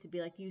trained to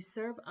be like, you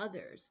serve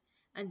others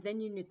and then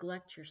you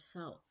neglect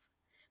yourself.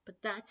 But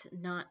that's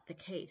not the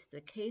case.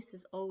 The case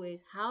is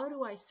always, how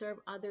do I serve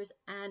others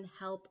and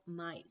help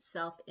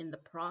myself in the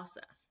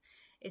process?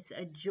 It's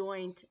a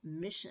joint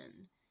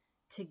mission.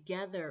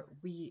 Together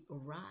we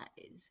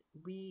rise.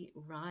 We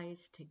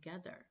rise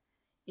together,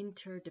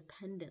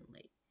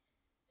 interdependently.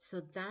 So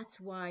that's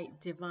why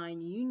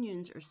divine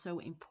unions are so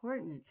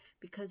important,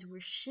 because we're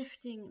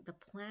shifting the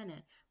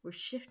planet, we're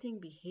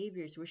shifting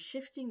behaviors, we're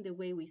shifting the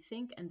way we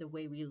think and the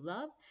way we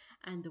love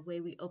and the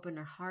way we open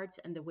our hearts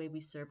and the way we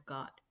serve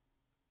God.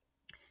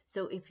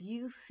 So if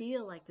you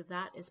feel like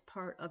that is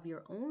part of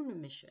your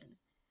own mission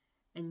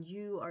and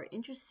you are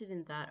interested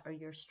in that, or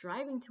you're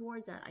striving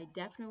towards that, I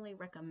definitely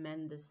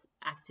recommend this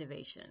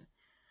activation,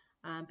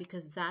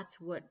 because that's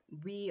what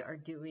we are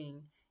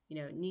doing.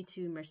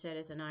 Nitu,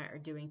 Mercedes, and I are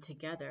doing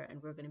together,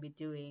 and we're going to be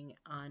doing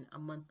on a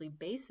monthly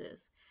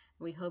basis.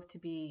 We hope to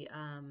be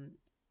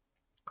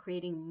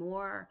creating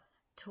more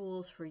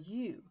tools for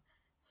you.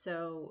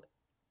 So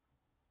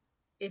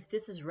if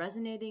this is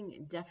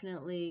resonating,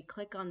 definitely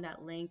click on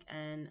that link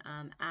and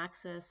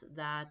access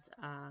that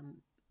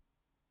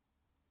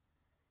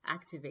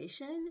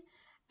activation.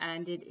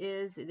 And it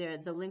is there.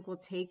 The link will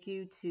take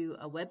you to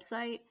a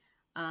website,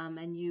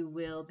 and you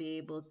will be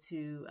able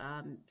to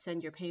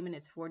send your payment.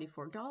 It's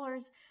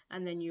 $44,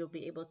 and then you'll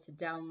be able to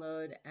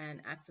download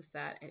and access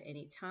that at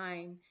any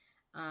time.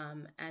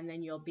 And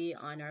then you'll be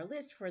on our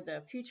list for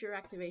the future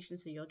activations,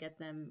 so you'll get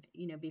them,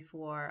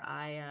 before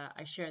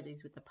I share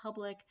these with the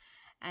public.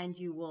 And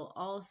you will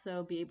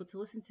also be able to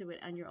listen to it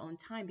on your own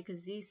time,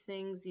 because these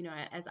things,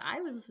 as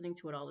I was listening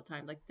to it all the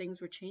time, like, things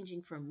were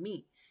changing for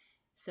me.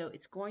 So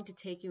it's going to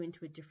take you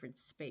into a different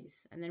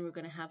space. And then we're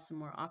going to have some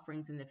more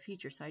offerings in the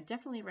future. So I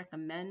definitely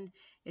recommend,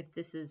 if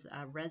this is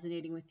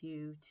resonating with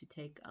you, to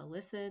take a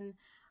listen,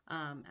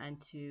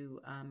 and to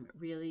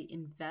really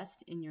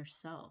invest in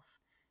yourself,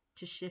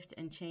 to shift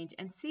and change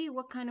and see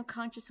what kind of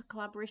conscious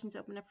collaborations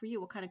open up for you,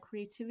 what kind of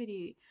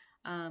creativity,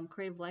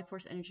 creative life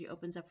force energy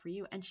opens up for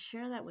you, and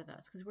share that with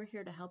us, because we're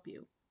here to help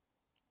you.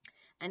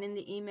 And in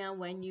the email,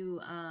 when you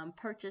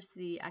purchase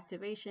the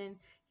activation,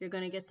 you're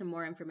going to get some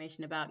more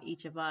information about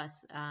each of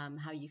us,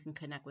 how you can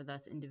connect with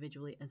us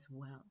individually as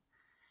well.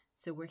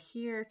 So we're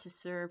here to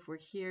serve. We're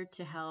here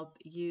to help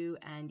you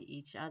and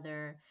each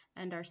other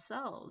and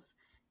ourselves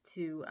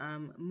to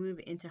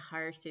move into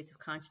higher states of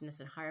consciousness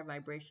and higher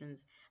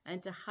vibrations,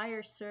 and to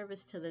higher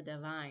service to the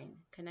divine,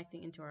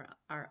 connecting into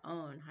our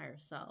own higher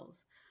selves.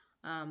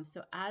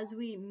 So as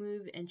we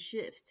move and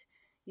shift,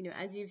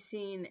 as you've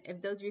seen,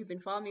 if those of you who've been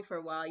following me for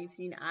a while, you've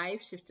seen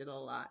I've shifted a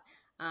lot.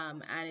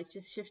 And it's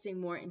just shifting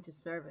more into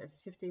service,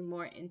 shifting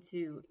more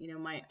into,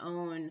 my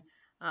own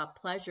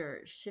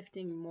pleasure,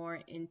 shifting more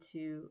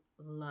into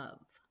love.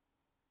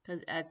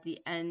 Because at the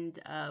end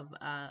of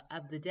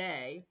the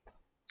day,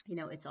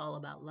 it's all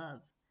about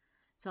love.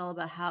 It's all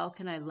about, how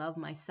can I love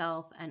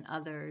myself and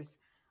others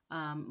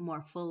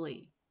more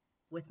fully,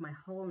 with my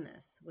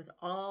wholeness, with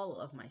all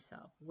of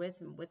myself,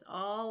 with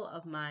all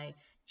of my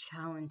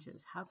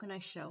challenges. How can I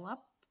show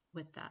up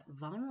with that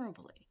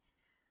vulnerably?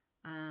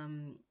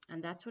 And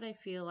that's what I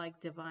feel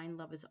like divine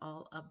love is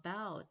all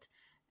about.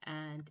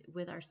 and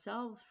with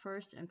ourselves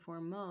first and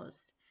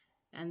foremost,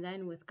 and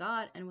then with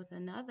God and with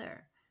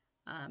another.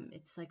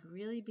 It's like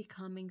really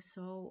becoming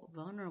so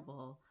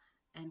vulnerable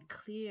and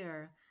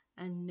clear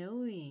and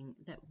knowing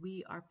that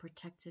we are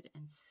protected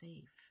and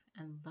safe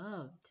and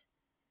loved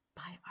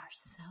by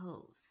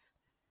ourselves.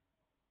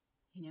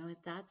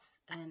 That's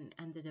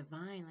and the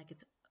divine, like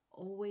it's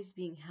always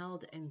being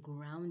held and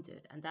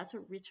grounded, and that's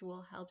what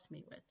ritual helps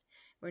me with.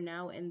 We're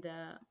now in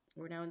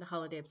the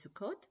holiday of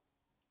Sukkot,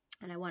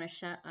 and I want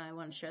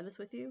to share this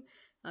with you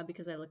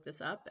because I looked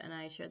this up and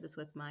I shared this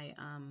with my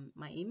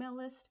email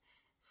list.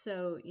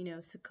 So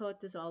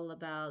Sukkot is all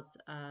about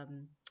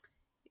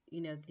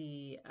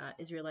the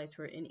Israelites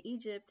were in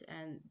Egypt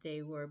and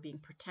they were being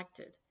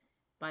protected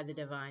by the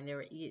divine.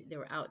 They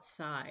were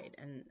outside,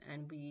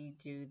 and we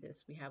do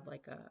this. We have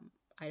like a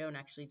I don't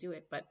actually do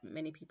it, but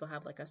many people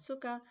have like a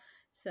sukkah.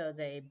 So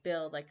they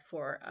build like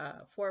four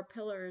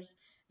pillars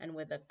and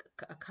with a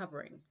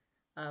covering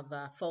of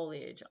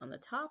foliage on the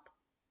top,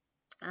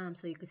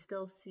 so you can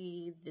still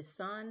see the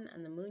sun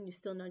and the moon. You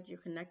still know that you're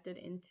connected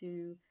in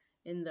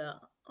the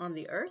on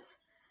the earth,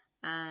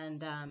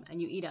 and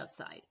you eat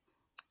outside.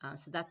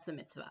 So that's the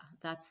mitzvah.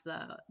 That's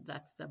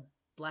the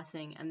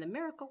blessing, and the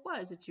miracle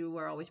was that you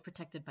were always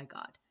protected by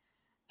God.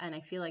 And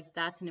I feel like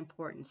that's an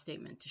important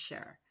statement to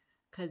share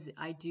because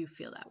I do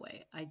feel that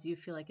way. I do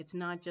feel like it's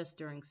not just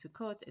during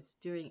Sukkot; it's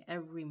during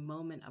every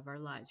moment of our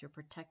lives. You're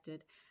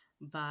protected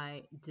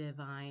by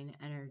divine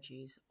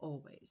energies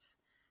always,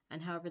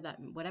 and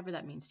whatever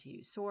that means to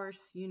you,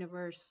 source,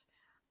 universe,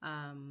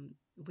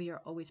 we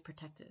are always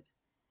protected.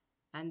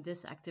 And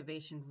this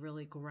activation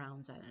really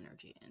grounds that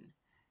energy in.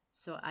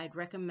 So I'd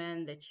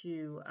recommend that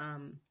you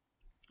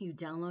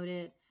download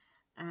it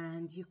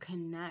and you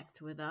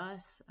connect with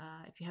us.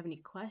 If you have any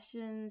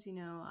questions,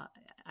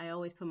 I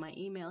always put my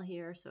email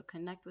here, so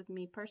connect with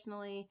me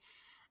personally.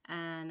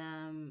 And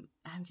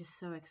I'm just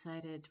so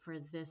excited for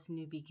this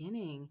new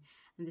beginning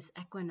and this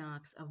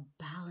equinox of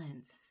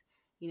balance.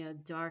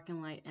 Dark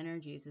and light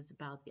energies is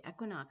about the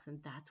equinox, and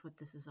that's what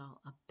this is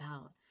all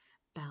about,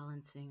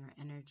 balancing our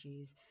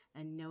energies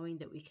and knowing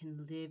that we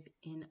can live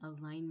in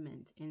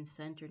alignment, in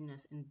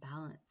centeredness, in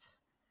balance.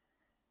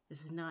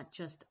 This is not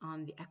just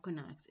on the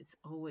equinox, it's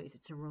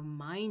a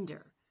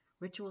reminder.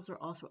 Rituals are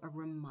also a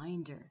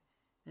reminder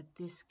that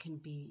this can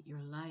be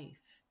your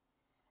life.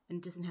 And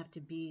it doesn't have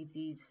to be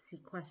these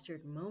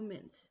sequestered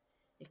moments.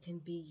 It can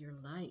be your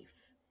life.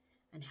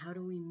 And how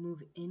do we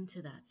move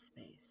into that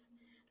space?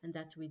 And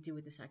that's what we do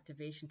with this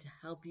activation to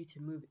help you to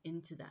move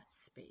into that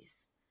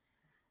space.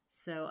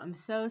 So I'm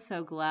so,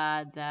 so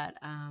glad that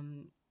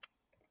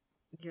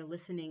you're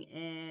listening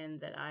in,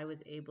 that I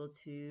was able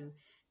to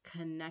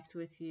connect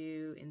with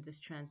you in this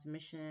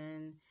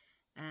transmission.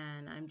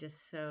 And I'm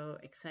just so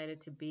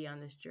excited to be on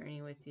this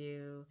journey with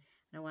you.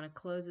 And I want to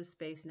close the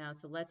space now.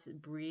 So let's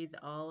breathe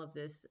all of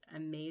this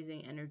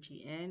amazing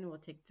energy in. We'll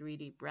take 3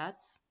 deep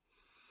breaths.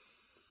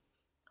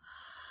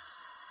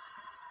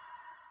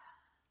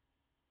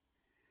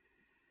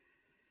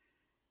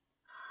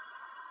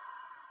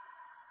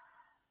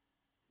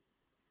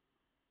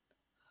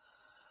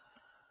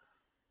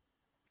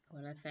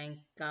 I want to thank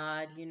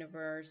God,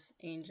 universe,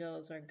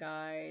 angels, our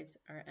guides,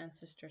 our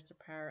ancestors,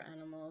 our power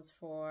animals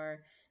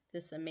for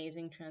this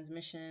amazing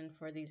transmission,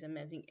 for these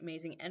amazing,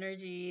 amazing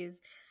energies.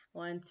 I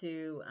want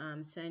to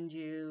send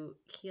you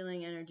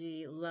healing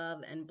energy,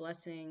 love, and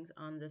blessings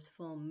on this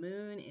full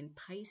moon in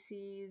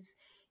Pisces,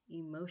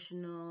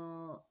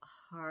 emotional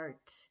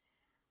heart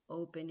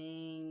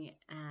opening,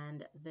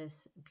 and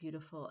this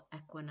beautiful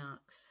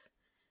equinox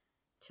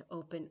to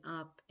open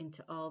up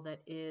into all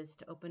that is,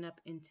 to open up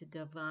into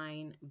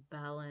divine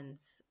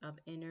balance of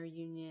inner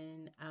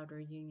union, outer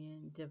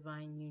union,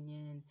 divine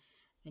union,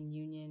 and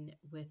union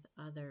with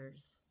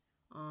others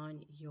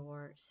on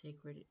your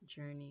sacred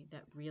journey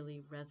that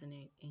really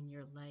resonate in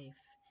your life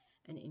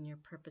and in your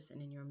purpose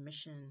and in your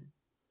mission.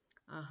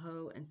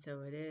 Aho, and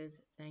so it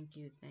is. Thank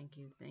you, thank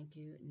you, thank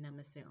you.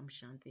 Namaste, Om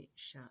Shanti,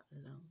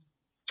 Shalom.